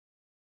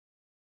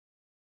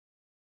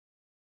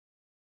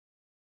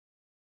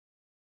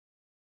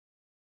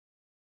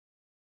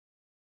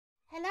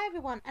Hello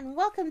everyone and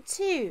welcome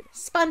to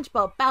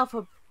SpongeBob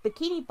Balfour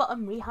Bikini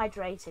Bottom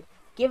Rehydrated,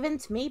 given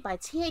to me by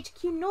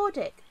THQ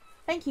Nordic.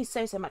 Thank you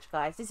so much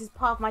guys, this is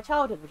part of my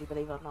childhood, would you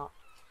believe it or not.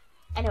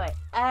 Anyway,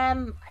 I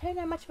don't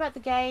know much about the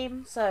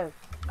game, so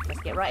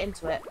let's get right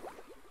into it.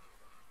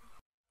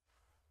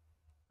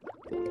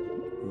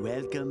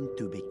 Welcome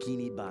to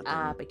Bikini Bottom.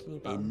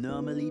 Bikini Bottom. A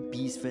normally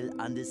peaceful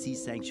undersea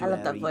sanctuary. I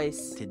love that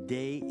voice.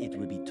 Today it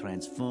will be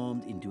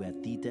transformed into a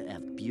theater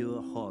of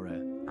pure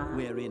horror,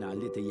 wherein our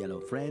little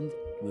yellow friend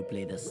will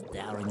play the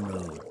starring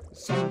role.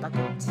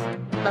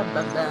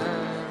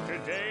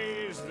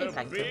 Today is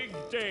the big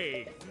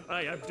day.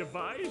 I have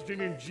devised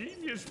an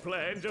ingenious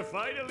plan to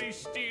finally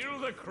steal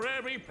the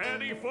Krabby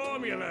Patty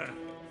formula.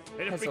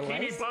 And if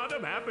Bikini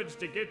Bottom happens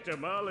to get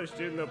demolished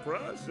in the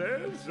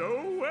process,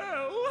 oh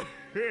well.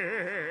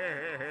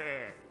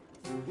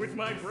 With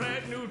my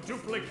brand new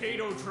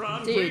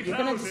Duplicatotron 3000, dude, you're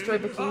gonna destroy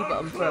Bikini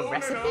Bottom for a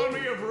recipe? An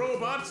army of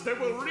robots that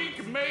will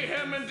wreak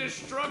mayhem and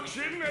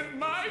destruction at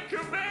my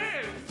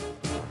command.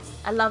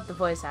 I love the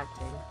voice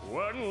acting.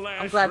 One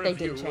last I'm glad they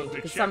didn't change it,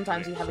 because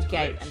sometimes you have a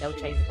game and they'll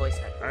change the voice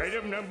acting.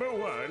 Item number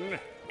 1.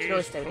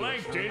 Is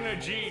Plankton a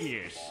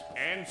genius?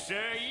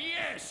 Answer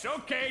yes.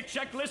 Okay,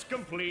 checklist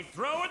complete.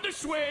 Throw in the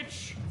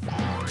switch.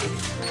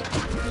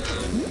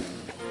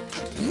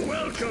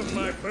 Welcome,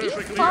 my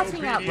perfectly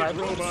obedient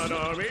robot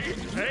army.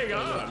 Hang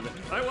on.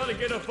 I want to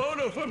get a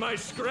photo for my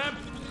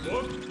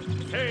scrapbook.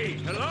 Hey,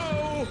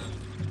 hello?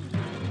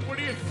 What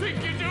do you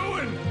think you're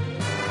doing?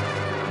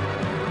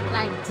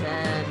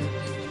 Plankton.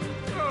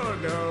 Oh,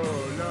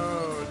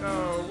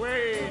 no,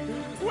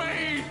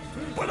 wait.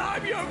 But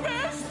I'm your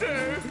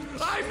master.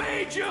 I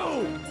made you.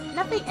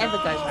 Nothing ever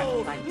goes right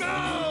for Plankton. No,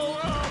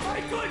 oh,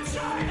 my good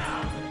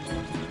China.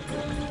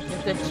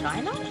 Your good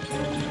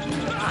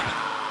China?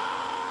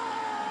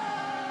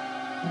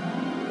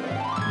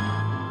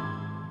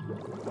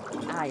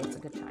 It's a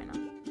good China.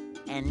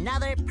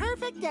 Another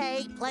perfect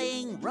day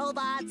playing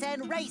robots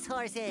and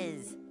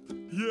racehorses.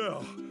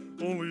 Yeah,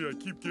 only I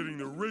keep getting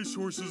the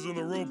racehorses and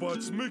the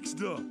robots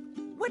mixed up.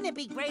 Wouldn't it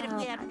be great if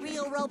we had Patrick.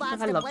 real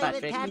robots I to love play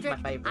Patrick. with, He's my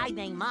Patrick? favourite. I'd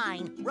name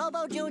mine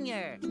Robo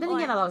Junior, Then or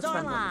again, I love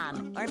Zorlon,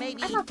 SpongeBob. or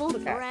maybe I love all the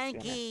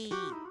characters, Frankie.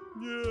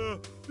 Yeah,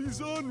 these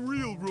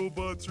unreal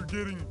robots are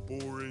getting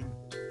boring.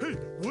 Hey,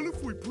 what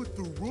if we put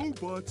the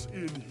robots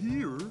in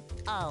here?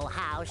 Oh,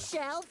 how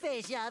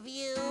shellfish of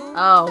you.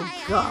 Oh,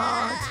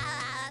 God.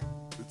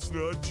 It's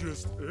not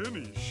just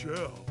any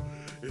shell.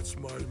 It's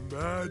my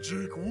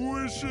magic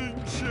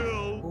wishing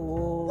shell.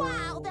 Ooh.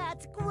 Wow,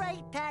 that's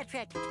great,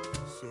 Patrick.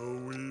 So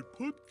we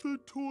put the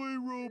toy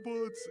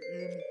robots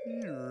in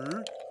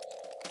here.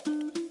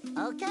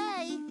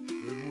 Okay.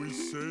 Then we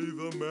say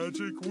the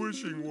magic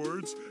wishing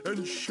words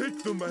and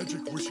shake the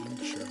magic wishing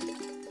shell.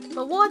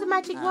 But what are the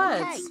magic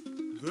words?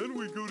 Then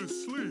we go to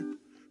sleep,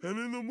 and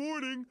in the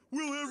morning,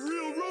 we'll have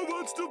real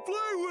robots to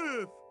play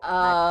with.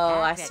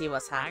 Oh, I Patrick, see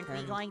what's aren't we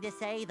happening. going to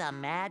say the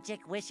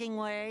magic wishing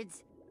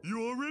words?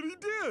 You already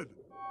did.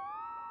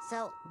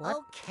 So, What?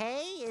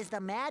 okay is the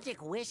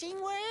magic wishing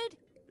word?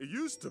 It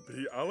used to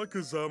be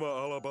Alakazama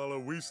Alabala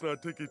Wiesna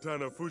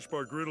Tikitana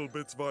Fushbar Griddle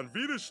Bits von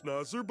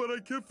Wiederschnauzer, but I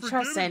kept Try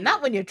forgetting. saying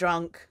that when you're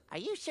drunk. Are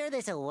you sure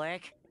this'll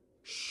work?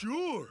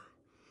 Sure.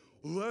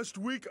 Last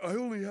week, I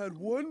only had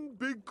one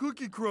big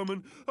cookie crumb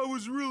and I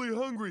was really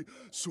hungry.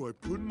 So I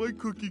put my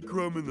cookie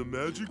crumb in the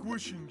magic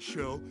wishing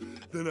shell.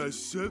 Then I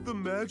said the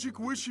magic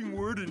wishing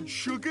word and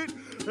shook it.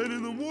 And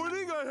in the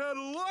morning, I had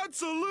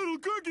lots of little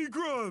cookie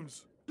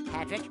crumbs.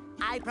 Patrick,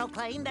 I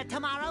proclaim that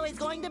tomorrow is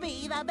going to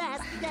be the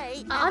best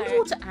day ever.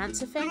 Underwater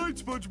answer Good thing? night,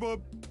 SpongeBob.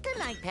 Good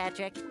night,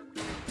 Patrick.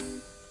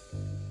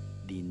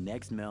 The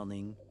next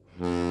morning.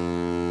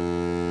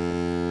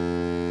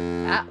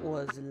 That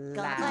was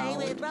Gonna play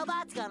with loud.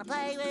 robots, gonna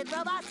play with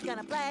robots,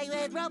 gonna play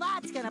with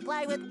robots, gonna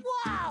play with...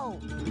 Wow!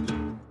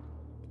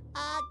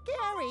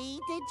 Gary,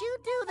 did you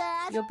do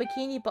that? Your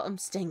Bikini Bottom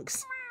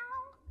stinks.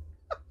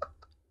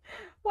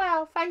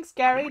 Wow, thanks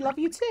Gary. Love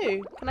you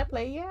too. Can I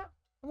play yet?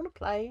 I want to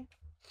play.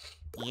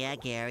 Yeah,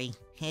 Gary.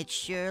 It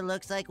sure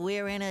looks like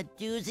we're in a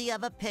doozy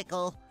of a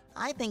pickle.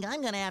 I think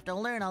I'm gonna have to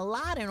learn a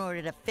lot in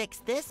order to fix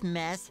this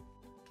mess.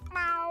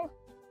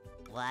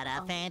 What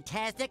a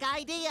fantastic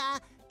idea!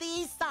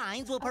 These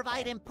signs will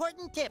provide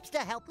important tips to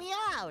help me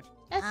out.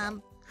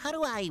 How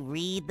do I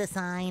read the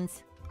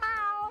signs?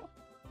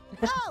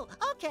 Oh,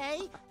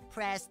 okay.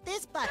 Press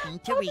this button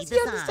to How read does the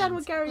he signs. understand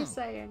what Gary's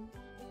saying?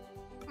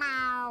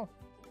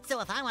 So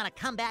if I want to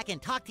come back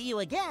and talk to you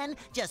again,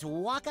 just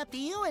walk up to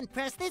you and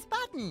press this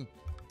button.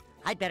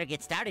 I'd better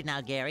get started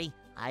now, Gary.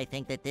 I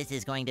think that this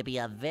is going to be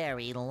a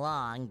very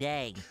long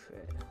day.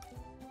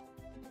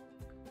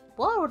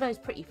 What are all those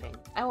pretty things?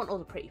 I want all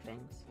the pretty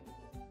things.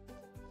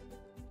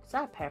 Is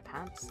that a pair of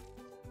pants?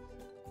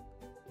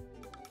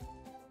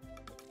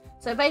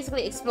 So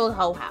basically explore the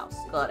whole house.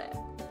 Got it.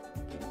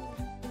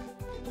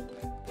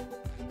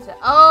 So,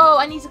 oh,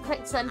 I need to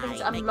click certain things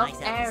to unlock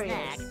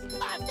areas.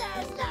 But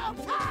there's no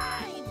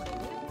time!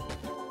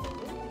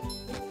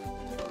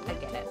 I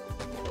get it.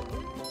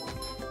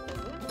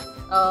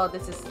 Oh,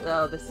 this is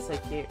so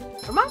cute.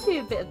 Reminds me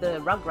a bit of the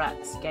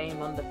Rugrats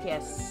game on the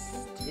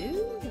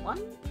PS2? One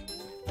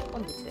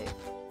to two.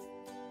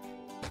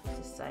 What's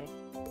this say?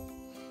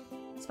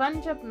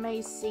 SpongeBob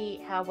may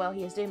see how well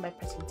he is doing by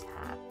pressing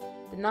tab.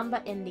 The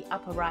number in the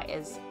upper right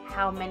is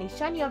how many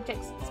shiny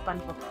objects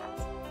SpongeBob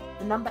has.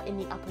 The number in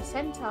the upper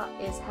center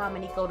is how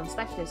many golden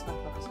spatulas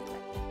SpongeBob has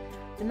collected.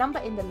 The number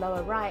in the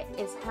lower right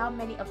is how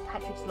many of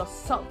Patrick's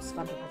lost socks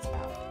SpongeBob has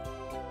found.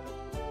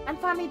 And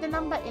finally, the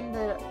number in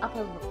the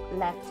upper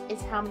left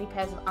is how many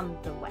pairs of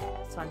underwear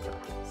SpongeBob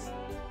has.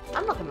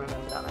 I'm not going to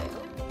remember that later.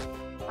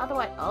 How do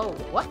I... Oh,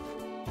 what?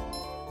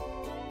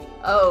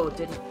 Oh,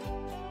 didn't...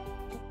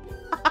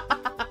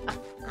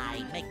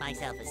 I'd make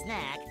myself a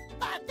snack,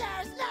 but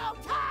there's no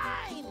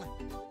time!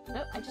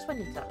 No, I just went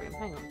into that room.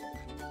 Hang on.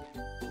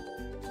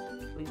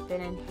 We've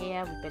been in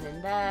here, we've been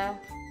in there.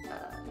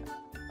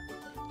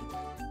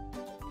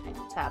 Hang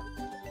on, tab.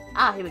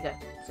 Ah, here we go.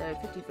 So,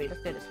 53,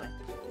 let's go this way.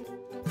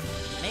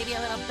 Maybe a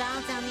little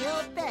bounce on the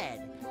old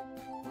bed.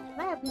 Can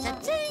I have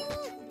that? Cha-ching!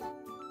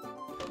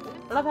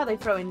 I love how they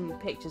throw in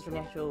pictures from the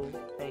actual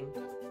thing.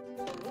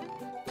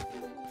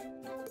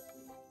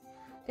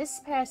 This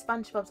pair of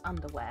SpongeBob's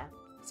underwear.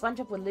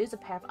 SpongeBob will lose a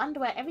pair of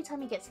underwear every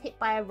time he gets hit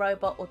by a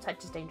robot or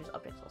touches dangerous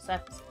objects or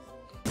surfaces.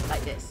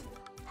 Like this.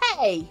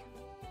 Hey!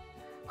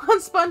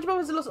 Once SpongeBob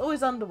has lost all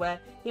his underwear,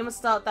 he must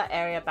start that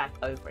area back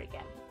over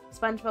again.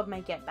 SpongeBob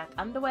may get back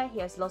underwear he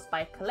has lost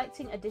by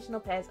collecting additional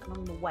pairs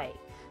along the way.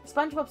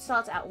 SpongeBob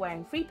starts out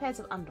wearing 3 pairs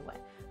of underwear,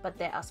 but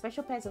there are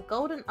special pairs of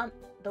golden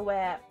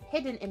underwear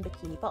hidden in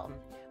Bikini Bottom,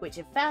 which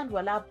if found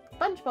will allow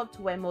SpongeBob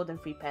to wear more than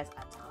 3 pairs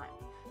at a time.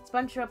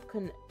 SpongeBob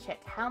can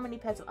check how many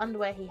pairs of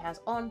underwear he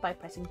has on by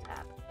pressing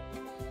tab.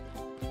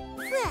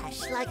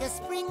 Fresh like a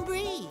spring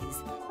breeze.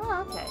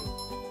 Oh, okay.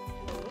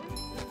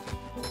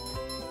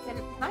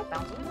 Can I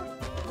bounce on that?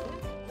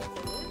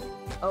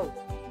 Oh.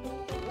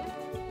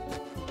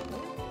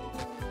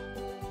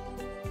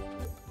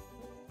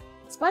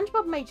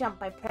 SpongeBob may jump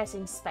by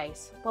pressing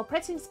space. While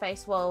pressing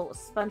space while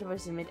SpongeBob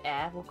is in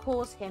mid-air will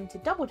cause him to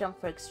double jump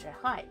for extra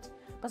height.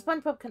 But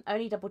SpongeBob can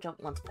only double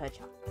jump once per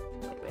jump.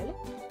 Wait, really?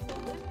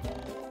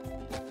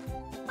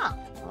 Oh,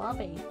 well, I'll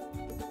be.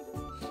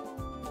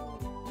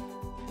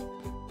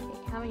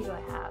 Okay, how many do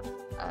I have?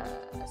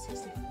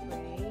 63.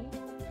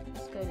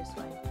 Let's go this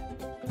way.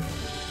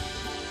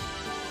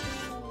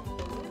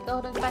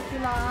 Golden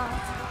spatula.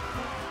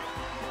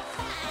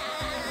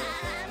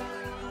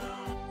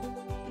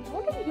 I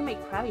wonder if you can make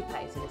Krabby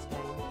Patties in this game.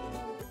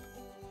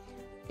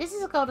 This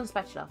is a golden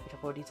spatula, which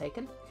I've already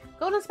taken.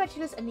 Golden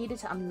spatulas are needed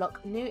to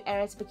unlock new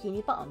areas of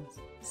Bikini Bottoms.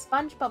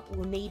 SpongeBob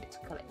will need to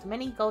collect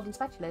many golden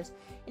spatulas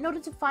in order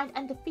to find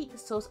and defeat the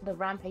source of the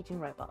rampaging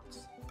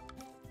robots.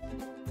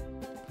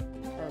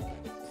 Okay,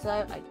 so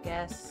I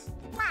guess...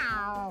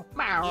 Meow.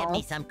 Meow. Give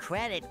me some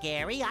credit,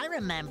 Gary. I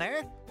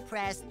remember.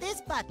 Press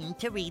this button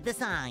to read the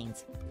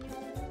signs.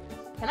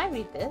 Can I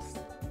read this?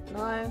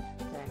 No?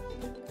 Okay.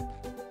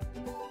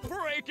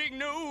 Breaking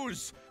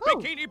news! Oh.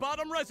 Bikini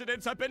Bottom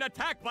residents have been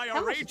attacked by a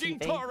How much raging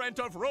TV? torrent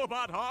of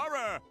robot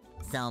horror!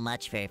 So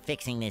much for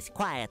fixing this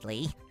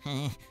quietly.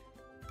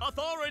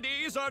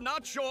 Authorities are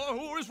not sure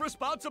who is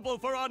responsible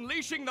for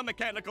unleashing the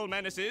mechanical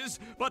menaces,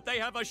 but they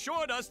have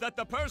assured us that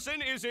the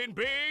person is in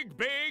big,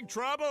 big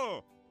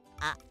trouble.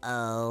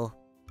 Uh-oh.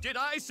 Did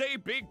I say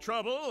big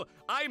trouble?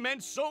 I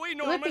meant so It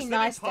would enormous be that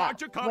nice it's hard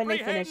to that when they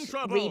comprehend finish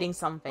trouble. reading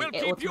something, We'll it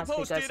keep you automatically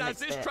goes to posted the as next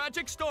this bit.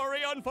 tragic story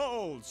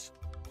unfolds.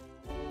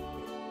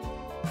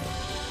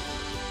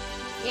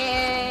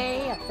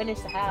 Yay! I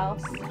finished the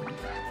house.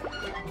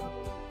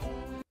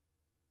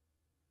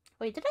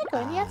 Wait, did I go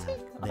in the attic?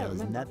 I don't There is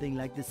remember. nothing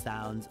like the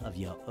sounds of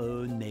your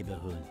own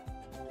neighborhood.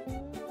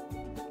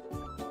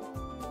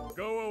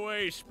 Go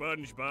away,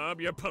 SpongeBob.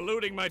 You're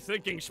polluting my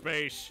thinking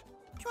space.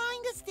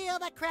 Trying to steal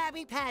the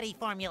Krabby Patty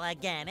formula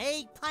again,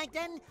 eh,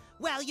 Plankton?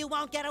 Well, you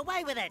won't get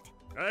away with it.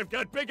 I've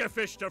got bigger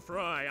fish to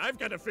fry. I've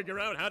got to figure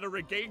out how to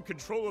regain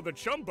control of the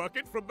chum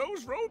bucket from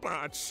those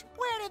robots.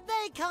 Where did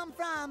they come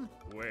from?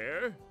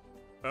 Where?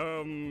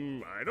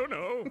 I don't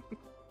know.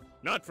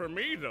 Not for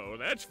me, though,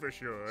 that's for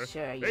sure.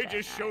 Sure, you They better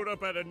just not. showed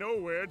up out of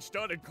nowhere and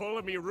started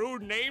calling me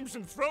rude names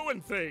and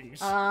throwing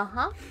things.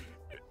 Uh-huh.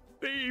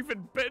 They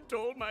even bent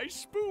all my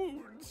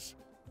spoons.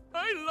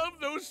 I love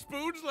those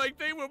spoons like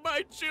they were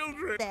my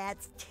children.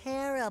 That's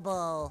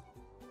terrible.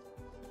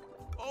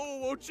 Oh,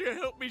 won't you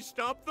help me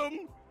stop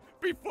them?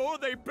 Before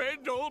they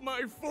bend all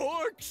my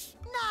forks?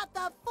 Not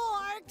the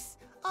forks!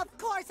 Of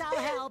course I'll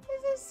help.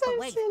 This is so Oh,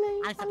 wait,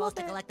 silly. I'm I supposed love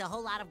to it. collect a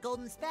whole lot of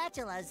golden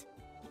spatulas.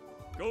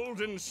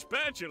 Golden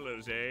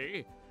spatulas,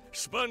 eh?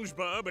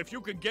 SpongeBob, if you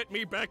could get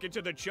me back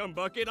into the chum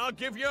bucket, I'll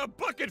give you a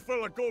bucket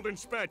full of golden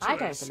spatulas. I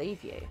don't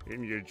believe you.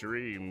 In your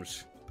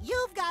dreams.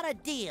 You've got a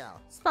deal.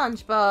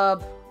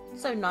 SpongeBob.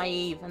 So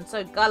naive and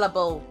so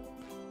gullible.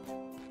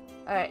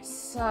 Alright,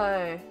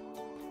 so...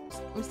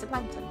 Mr.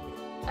 Plankton.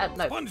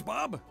 No.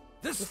 SpongeBob,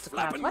 this Mr. Krabs.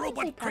 flapping Why did you say robot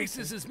Plankton?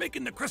 crisis is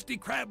making the Krusty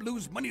Krab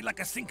lose money like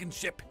a sinking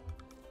ship.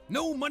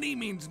 No money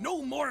means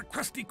no more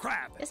Krusty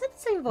Krab. Is it the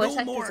same voice No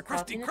actor more as the Krusty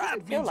cartoon? It Krab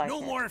doesn't feel means like no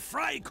it. more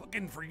fry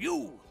cooking for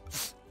you.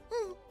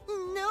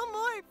 No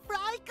more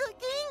fry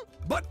cooking?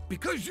 But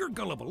because you're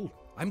gullible,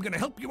 I'm gonna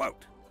help you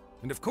out.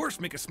 And of course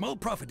make a small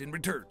profit in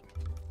return.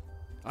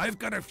 I've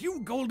got a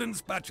few golden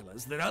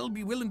spatulas that I'll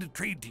be willing to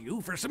trade to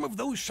you for some of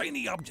those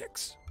shiny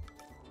objects.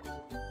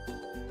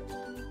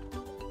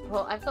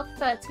 Well, I've got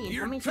 13.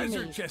 Your How many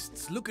treasure need?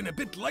 chest's looking a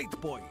bit light,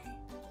 boy.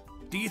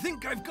 Do you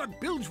think I've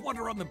got bilge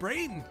water on the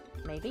brain?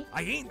 Maybe.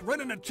 I ain't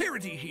running a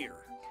charity here.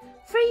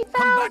 3,000?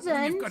 Come back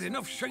when you've got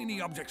enough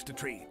shiny objects to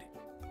trade.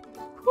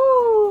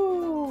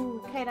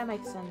 Whoo! Okay, that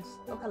makes sense.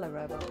 Oh, hello,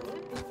 robot.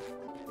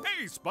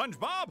 Hey,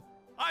 SpongeBob!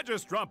 I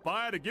just dropped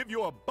by to give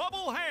you a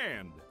bubble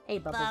hand. Hey,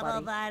 Bubble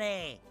Bubble Buddy.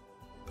 Buddy.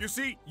 You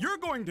see, you're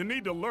going to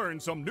need to learn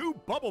some new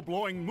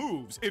bubble-blowing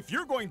moves if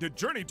you're going to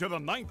journey to the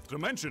 9th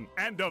dimension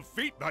and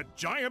defeat the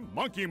giant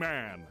monkey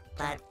man.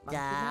 But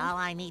all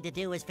I need to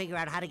do is figure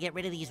out how to get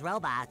rid of these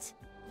robots.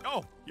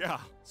 Oh, yeah,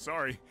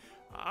 sorry.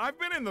 I've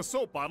been in the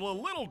soap bottle a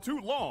little too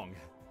long.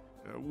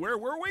 Where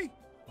were we?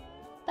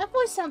 That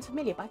voice sounds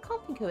familiar, but I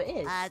can't think who it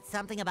is.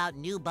 Something about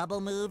new bubble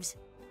moves?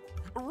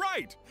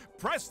 Right!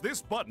 Press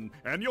this button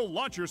and you'll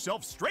launch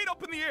yourself straight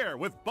up in the air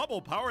with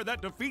bubble power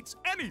that defeats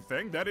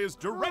anything that is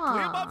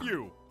directly above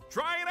you.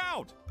 Try it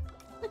out!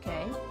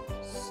 Okay,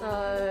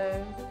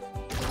 so...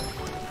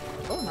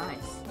 Oh,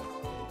 nice.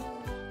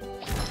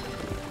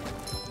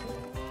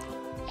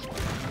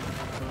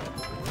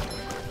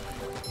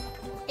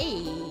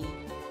 Hey!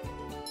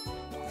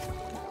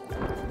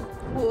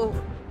 Whoa.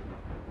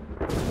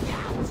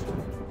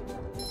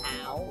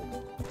 Ow.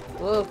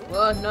 Whoa,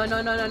 whoa, no,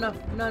 no, no, no, no,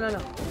 no, no, no.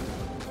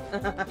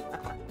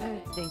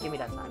 Didn't give me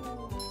that time.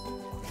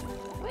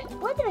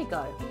 Where did I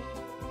go?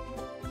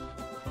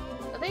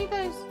 Are they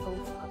those? Oh,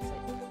 for God's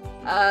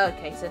sake.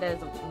 Okay, so there's.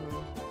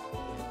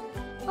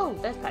 Oh,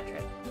 there's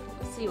Patrick.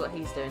 Let's see what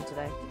he's doing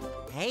today.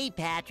 Hey,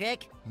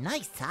 Patrick.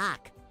 Nice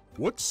sock.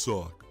 What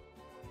sock?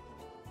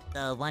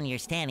 The one you're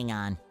standing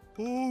on.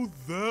 Oh,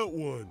 that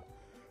one.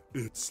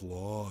 It's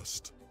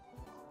lost.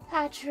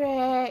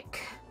 Patrick.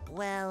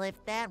 Well,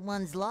 if that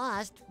one's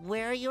lost,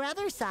 where are your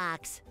other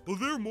socks? Oh,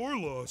 they're more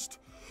lost.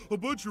 A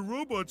bunch of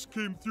robots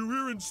came through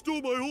here and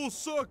stole my whole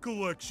sock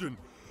collection.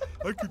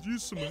 I could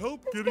use some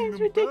help getting It's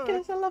them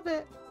ridiculous. back. I love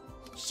it.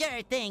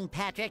 Sure thing,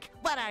 Patrick.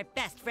 What are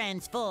best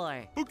friends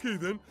for? Okay,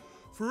 then.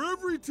 For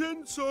every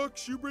 10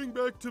 socks you bring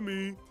back to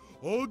me,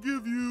 I'll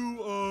give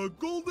you a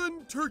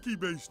golden turkey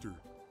baster.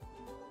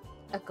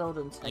 A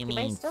golden turkey You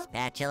mean baster?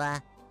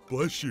 spatula?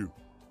 Bless you.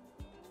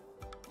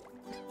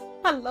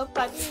 I love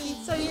Patrick.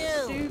 He's so Ew,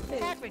 stupid.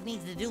 Patrick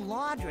needs to do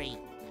laundry.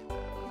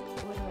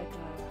 Where do I go?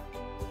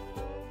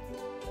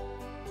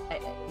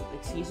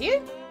 Excuse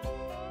you?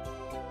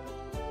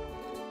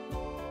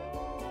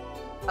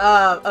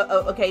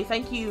 Okay,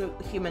 thank you,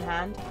 human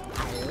hand.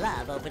 I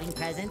love opening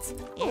presents.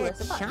 Oh, It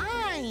there's a button.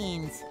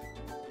 shines.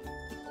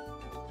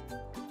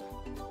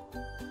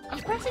 I'm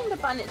pressing the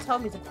button it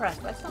told me to press,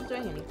 but it's not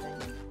doing anything.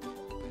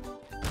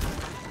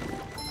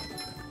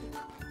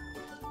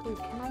 Ooh,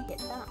 can I hit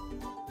that?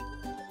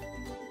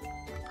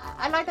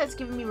 I like that it's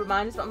giving me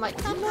reminders, but I'm like,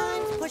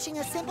 Sometimes pushing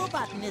a simple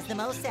button is the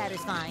most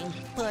satisfying.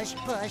 Push,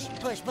 push,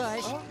 push,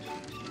 push.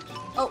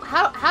 oh,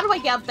 how do I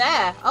get up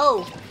there?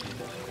 Oh.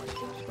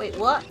 Wait,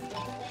 what?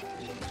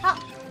 How?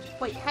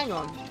 Wait, hang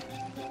on.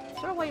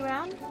 Is there a way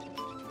around?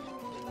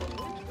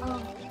 Oh,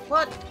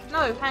 what?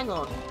 No, hang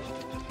on.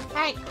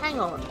 Hang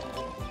on.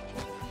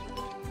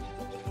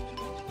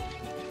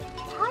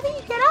 How do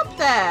you get up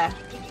there?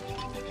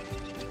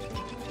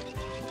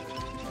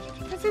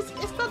 Because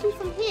it's got to be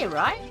from here,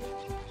 right?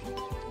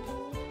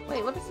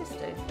 Wait, what does this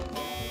do?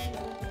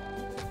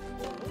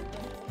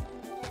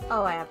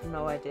 Oh, I have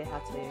no idea how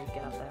to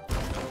get up there.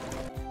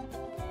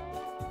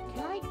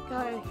 Can I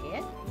go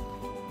here?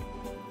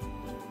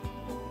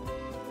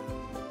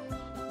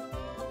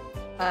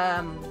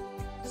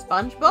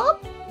 SpongeBob?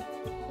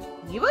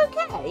 You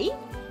okay?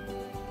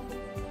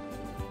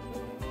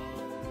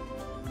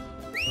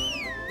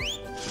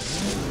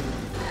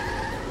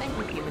 Thank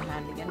you, human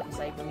hand, again for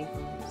saving me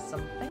from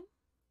something.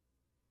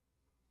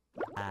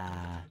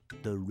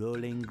 The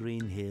rolling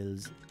green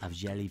hills of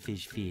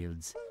Jellyfish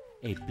Fields.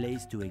 A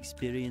place to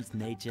experience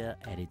nature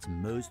at its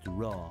most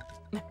raw,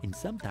 and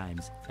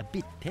sometimes a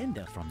bit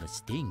tender from the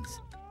stings.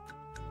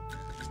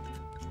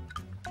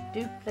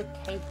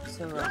 Duplicate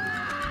syrup.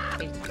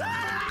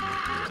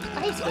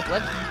 Hey,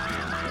 Squidward.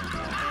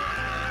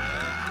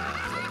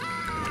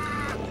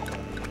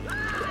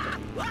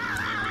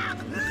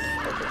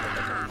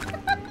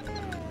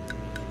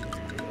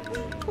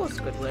 Poor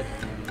Squidward.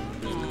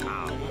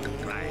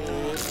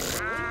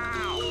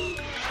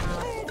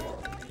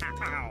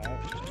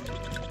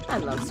 I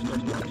love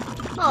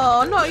Squidward.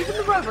 Oh no, even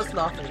the robot's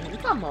laughing at him.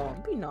 Come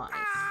on, be nice.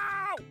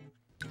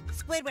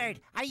 Squidward,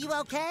 are you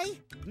okay?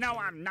 No,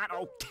 I'm not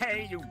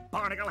okay, you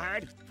barnacle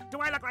head. Do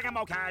I look like I'm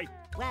okay?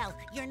 Well,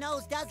 your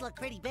nose does look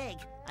pretty big.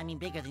 I mean,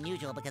 bigger than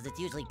usual because it's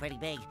usually pretty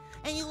big.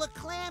 And you look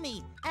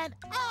clammy. And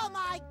oh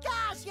my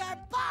gosh, you're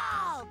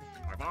bald!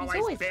 I've always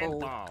always been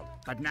bald. bald,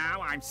 but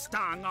now I'm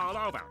stung all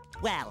over.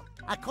 Well,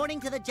 according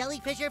to the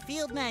Jellyfisher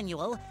Field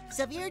Manual,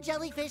 severe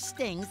jellyfish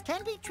stings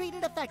can be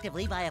treated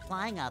effectively by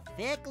applying a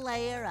thick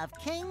layer of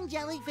king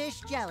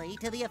jellyfish jelly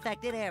to the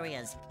affected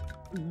areas.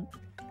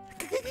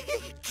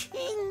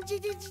 King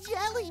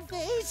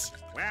jellyfish?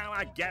 Well,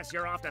 I guess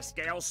you're off to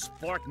scale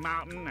Spork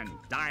Mountain and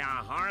die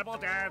a horrible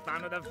death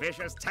under the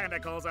vicious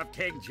tentacles of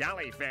King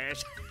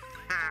Jellyfish.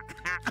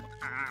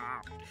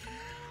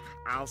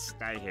 I'll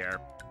stay here,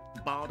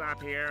 balled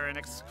up here in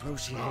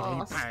excruciating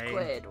Oh, pain.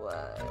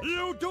 Squidward.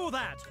 You do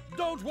that!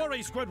 Don't worry,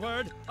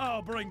 Squidward.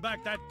 I'll bring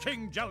back that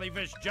King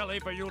Jellyfish jelly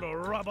for you to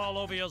rub all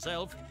over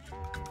yourself.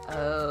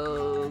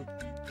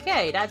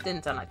 Okay, that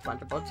didn't sound like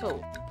SpongeBob at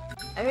all.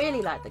 I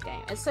really like the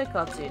game. It's so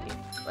cartoony,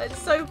 but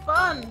it's so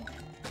fun.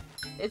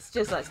 It's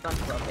just like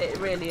SpongeBob. It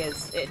really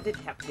is. It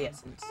did capture the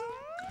essence.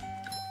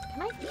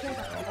 Can I kill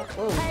that?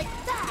 Oh, Take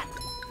that!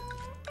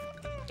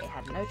 it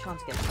had no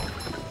chance against me.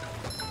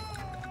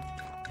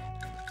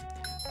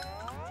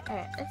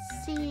 Alright,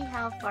 let's see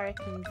how far I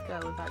can go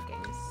without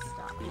getting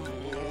stuck.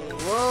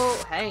 Whoa,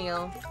 hang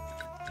on.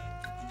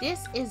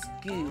 This is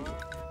goo.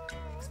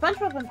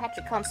 SpongeBob and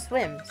Patrick can't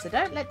swim, so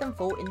don't let them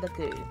fall in the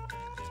goo.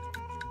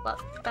 But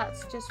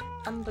that's just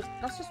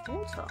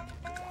water.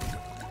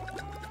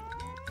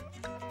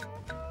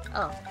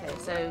 Oh, okay,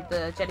 so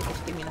the jellyfish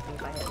give me nothing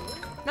if I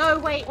hit. No,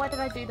 wait, why did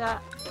I do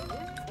that?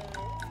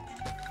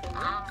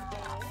 Ah,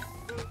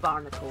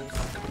 barnacles.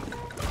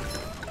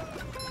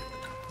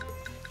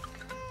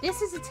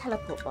 This is a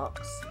teleport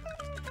box.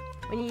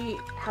 When you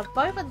have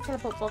both of the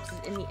teleport boxes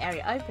in the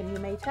area open, you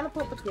may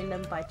teleport between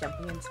them by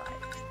jumping inside.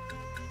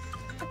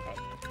 Okay.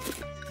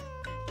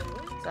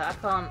 So I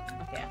can't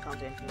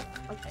do anything.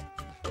 Okay.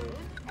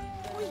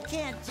 We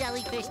can't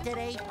jellyfish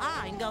today.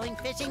 I'm going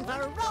fishing for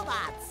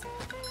robots.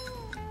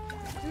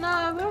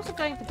 No, we're also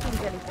going for King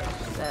Jellyfish,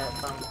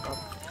 SpongeBob.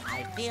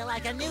 I feel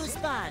like a new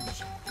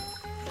sponge.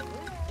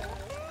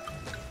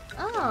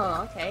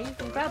 Oh, okay, you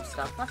can grab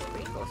stuff. That's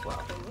pretty cool as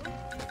well.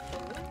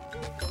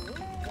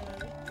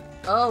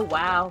 Oh,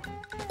 wow.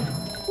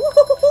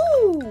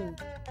 Woohoo!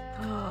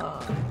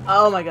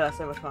 Oh my god, that's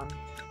so much fun.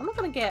 I'm not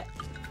gonna get...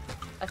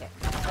 Okay,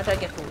 I don't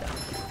get pulled down.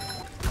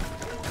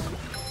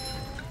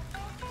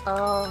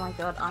 Oh my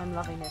god, I'm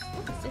loving this.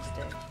 What does this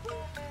do?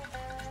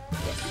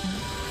 Yes.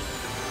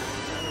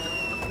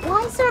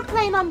 Why is there a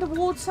plane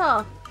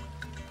underwater?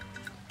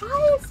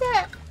 Why is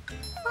it?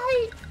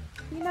 Why?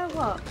 You know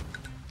what?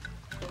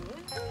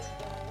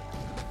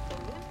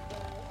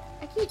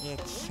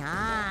 It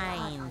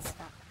shines.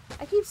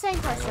 I keep saying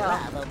to myself,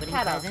 I love opening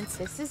Kata, presents.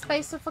 this is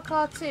based off a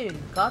cartoon.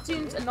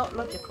 Cartoons are not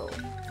logical.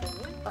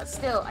 But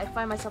still, I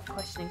find myself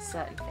questioning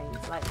certain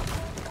things. Like,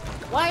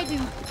 why do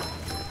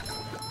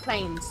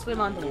planes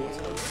swim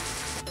underwater?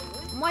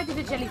 And why do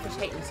the jellyfish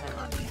hate me so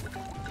much?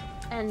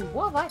 And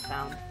what have I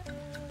found?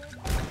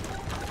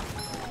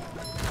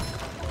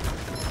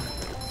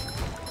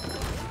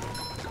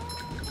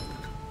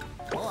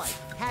 Boy,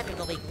 Patrick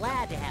will be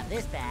glad to have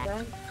this back.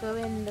 Don't go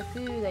in the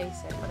goo, they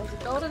said. But there's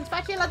a golden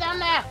spatula down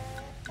there!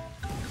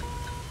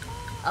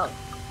 Oh.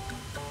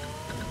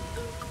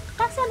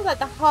 That sounded like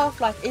the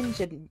Half-Life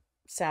engine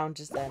sound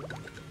just then.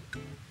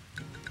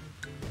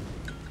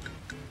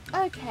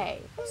 Okay,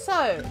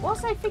 so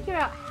whilst I figure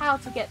out how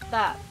to get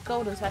that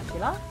golden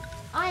spatula,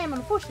 I am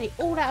unfortunately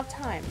all out of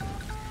time.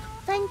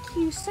 Thank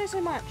you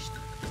so much.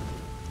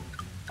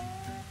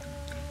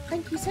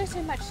 Thank you so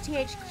much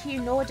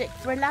THQ Nordic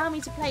for allowing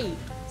me to play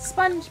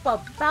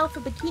SpongeBob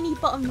Bikini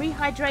Bottom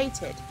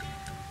Rehydrated.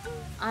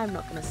 I'm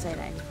not going to say that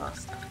any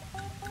faster.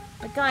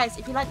 But guys,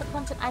 if you like the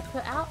content I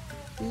put out,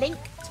 link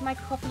to my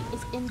coffee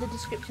is in the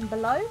description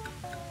below.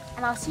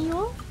 And I'll see you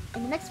all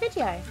in the next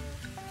video.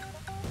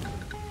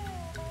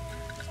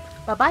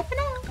 Bye bye for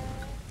now.